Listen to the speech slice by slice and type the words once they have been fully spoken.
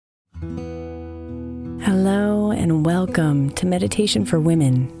Hello and welcome to Meditation for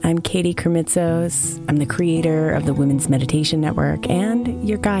Women. I'm Katie Kremitzos. I'm the creator of the Women's Meditation Network and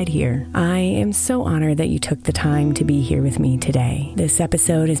your guide here. I am so honored that you took the time to be here with me today. This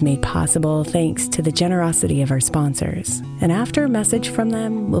episode is made possible thanks to the generosity of our sponsors. And after a message from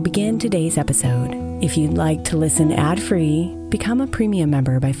them, we'll begin today's episode. If you'd like to listen ad-free, become a premium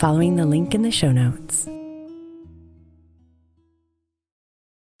member by following the link in the show notes.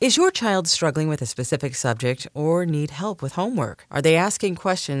 Is your child struggling with a specific subject or need help with homework? Are they asking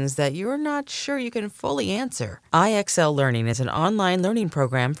questions that you're not sure you can fully answer? IXL Learning is an online learning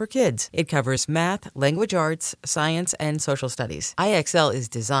program for kids. It covers math, language arts, science, and social studies. IXL is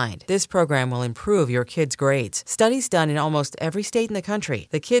designed. This program will improve your kids' grades. Studies done in almost every state in the country.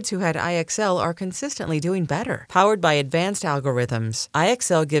 The kids who had IXL are consistently doing better. Powered by advanced algorithms,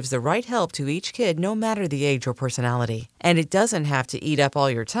 IXL gives the right help to each kid no matter the age or personality. And it doesn't have to eat up all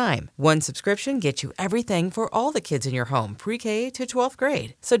your time. One subscription gets you everything for all the kids in your home, pre-K to 12th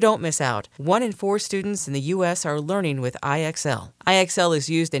grade. So don't miss out. 1 in 4 students in the U.S. are learning with IXL. IXL is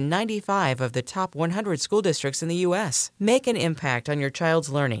used in 95 of the top 100 school districts in the U.S. Make an impact on your child's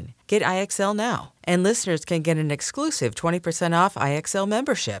learning. Get IXL now. And listeners can get an exclusive 20% off IXL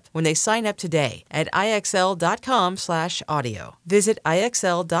membership when they sign up today at IXL.com/audio. Visit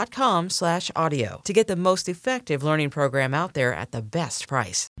IXL.com/audio to get the most effective learning program out there at the best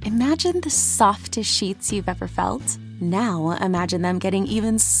price. Imagine the softest sheets you've ever felt. Now imagine them getting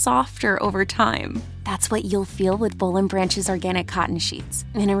even softer over time. That's what you'll feel with Boll & Branch's organic cotton sheets.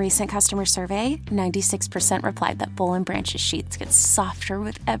 In a recent customer survey, 96% replied that Boll & Branch's sheets get softer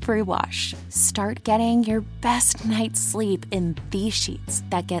with every wash. Start getting your best night's sleep in these sheets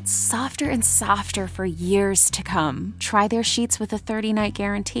that get softer and softer for years to come. Try their sheets with a 30-night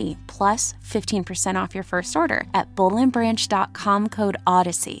guarantee, plus 15% off your first order at bollandbranch.com code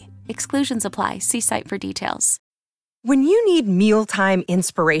Odyssey. Exclusions apply. See site for details. When you need mealtime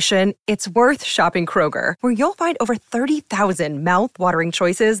inspiration, it's worth shopping Kroger, where you'll find over 30,000 mouth-watering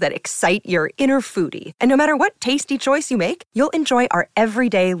choices that excite your inner foodie. And no matter what tasty choice you make, you'll enjoy our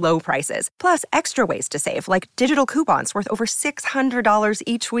everyday low prices, plus extra ways to save, like digital coupons worth over $600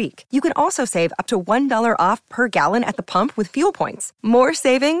 each week. You can also save up to $1 off per gallon at the pump with fuel points. More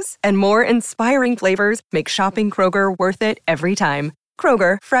savings and more inspiring flavors make shopping Kroger worth it every time.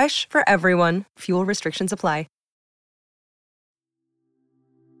 Kroger, fresh for everyone. Fuel restrictions apply.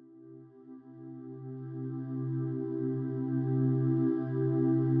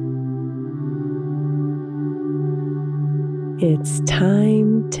 It's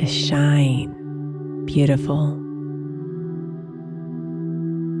time to shine, beautiful.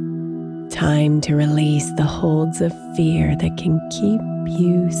 Time to release the holds of fear that can keep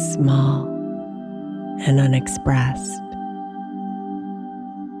you small and unexpressed.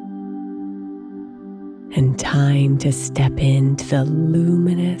 And time to step into the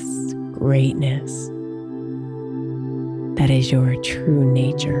luminous greatness that is your true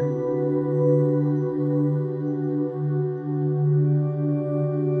nature.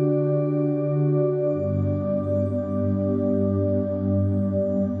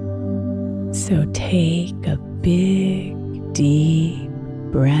 So take a big, deep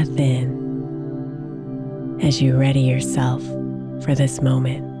breath in as you ready yourself for this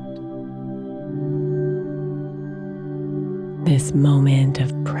moment. This moment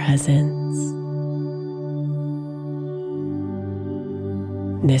of presence.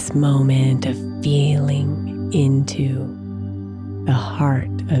 This moment of feeling into the heart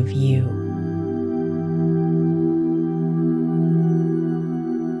of you.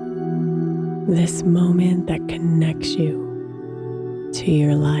 This moment that connects you to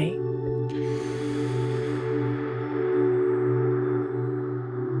your light.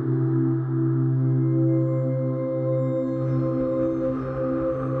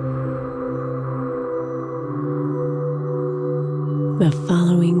 The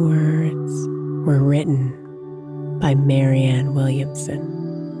following words were written by Marianne Williamson.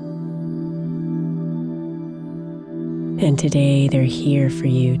 And today they're here for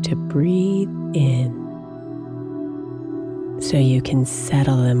you to breathe in so you can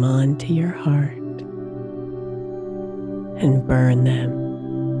settle them onto your heart and burn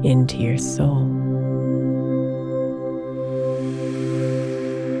them into your soul.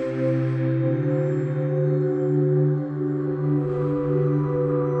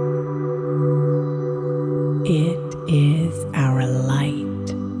 It is our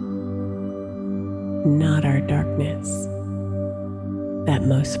light, not our darkness, that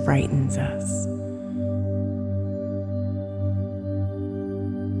most frightens us.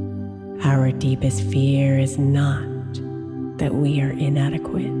 Our deepest fear is not that we are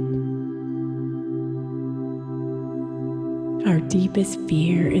inadequate, Our deepest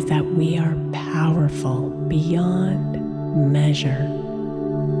fear is that we are powerful beyond measure.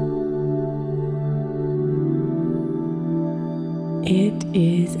 It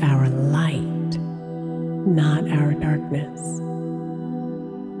is our light, not our darkness,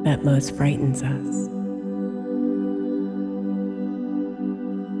 that most frightens us.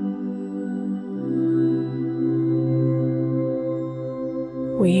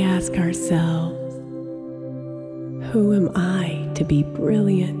 We ask ourselves, who am I to be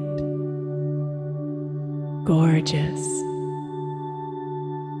brilliant, gorgeous,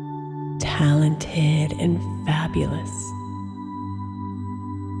 talented, and fabulous?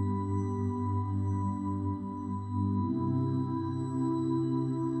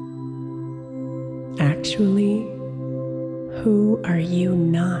 Actually, who are you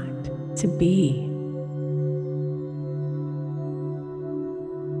not to be?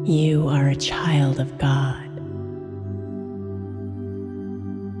 You are a child of God.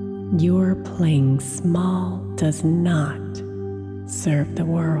 Your playing small does not serve the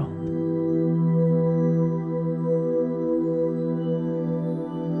world.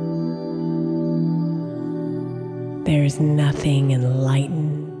 There's nothing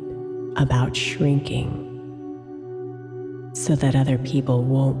enlightened about shrinking so that other people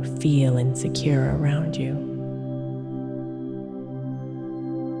won't feel insecure around you.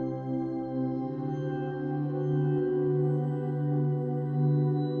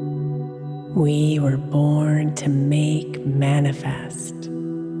 We were born to make manifest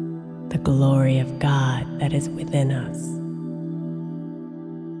the glory of God that is within us.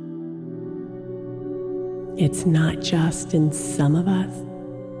 It's not just in some of us,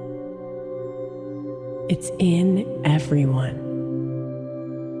 it's in everyone.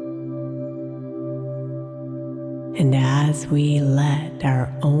 And as we let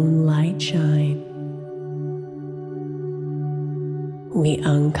our own light shine, we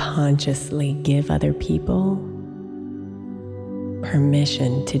unconsciously give other people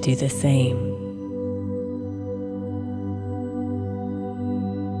permission to do the same.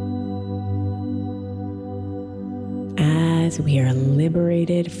 As we are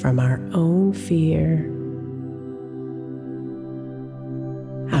liberated from our own fear,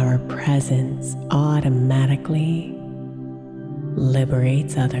 our presence automatically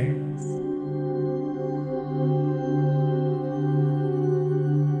liberates others.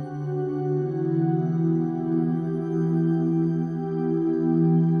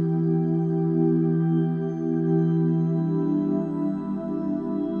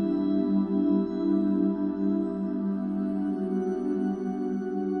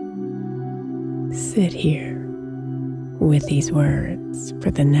 Sit here with these words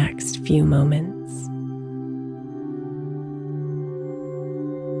for the next few moments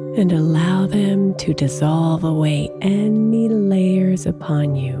and allow them to dissolve away any layers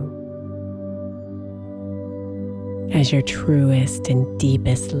upon you as your truest and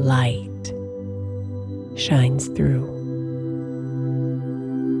deepest light shines through.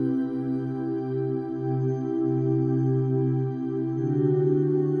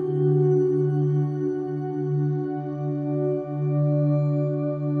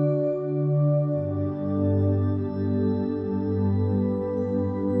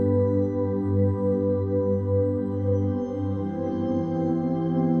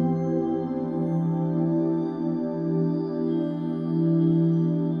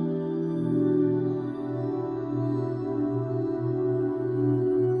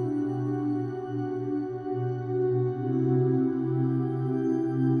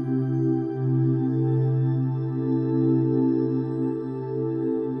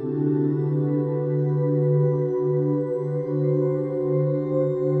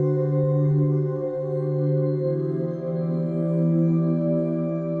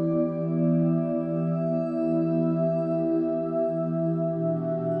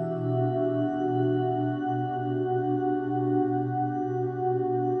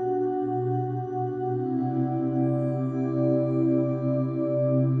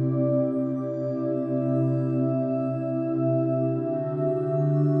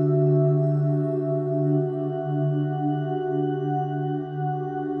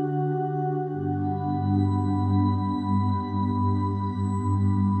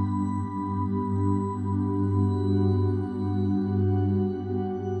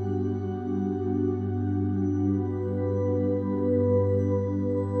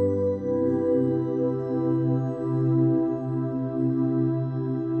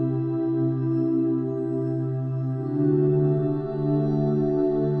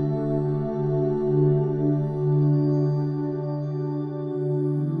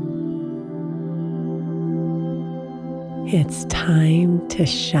 It's time to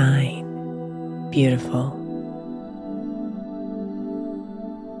shine. Beautiful.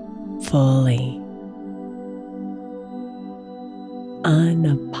 Fully.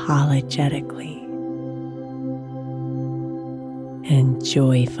 Unapologetically. And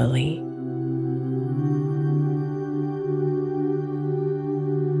joyfully.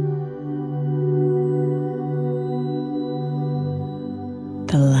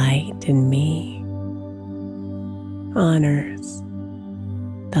 The light in me honors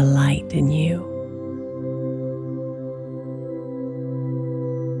the light in you.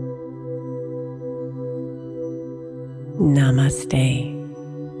 Namaste,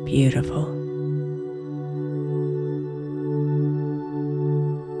 beautiful.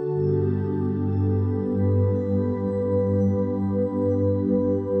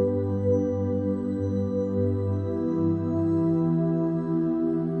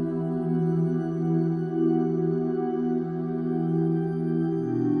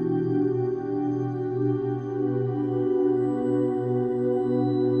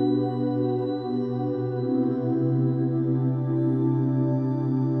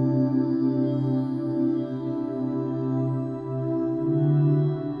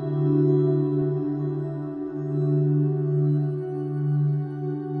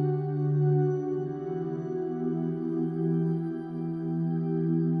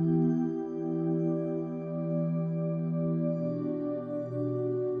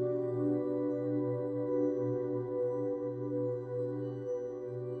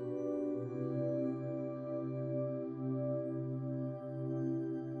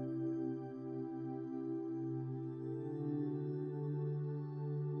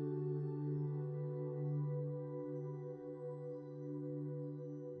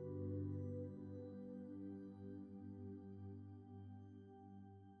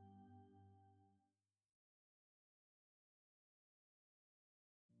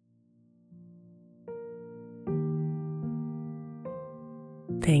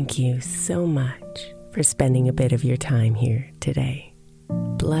 Thank you so much for spending a bit of your time here today.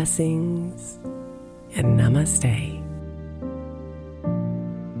 Blessings and namaste.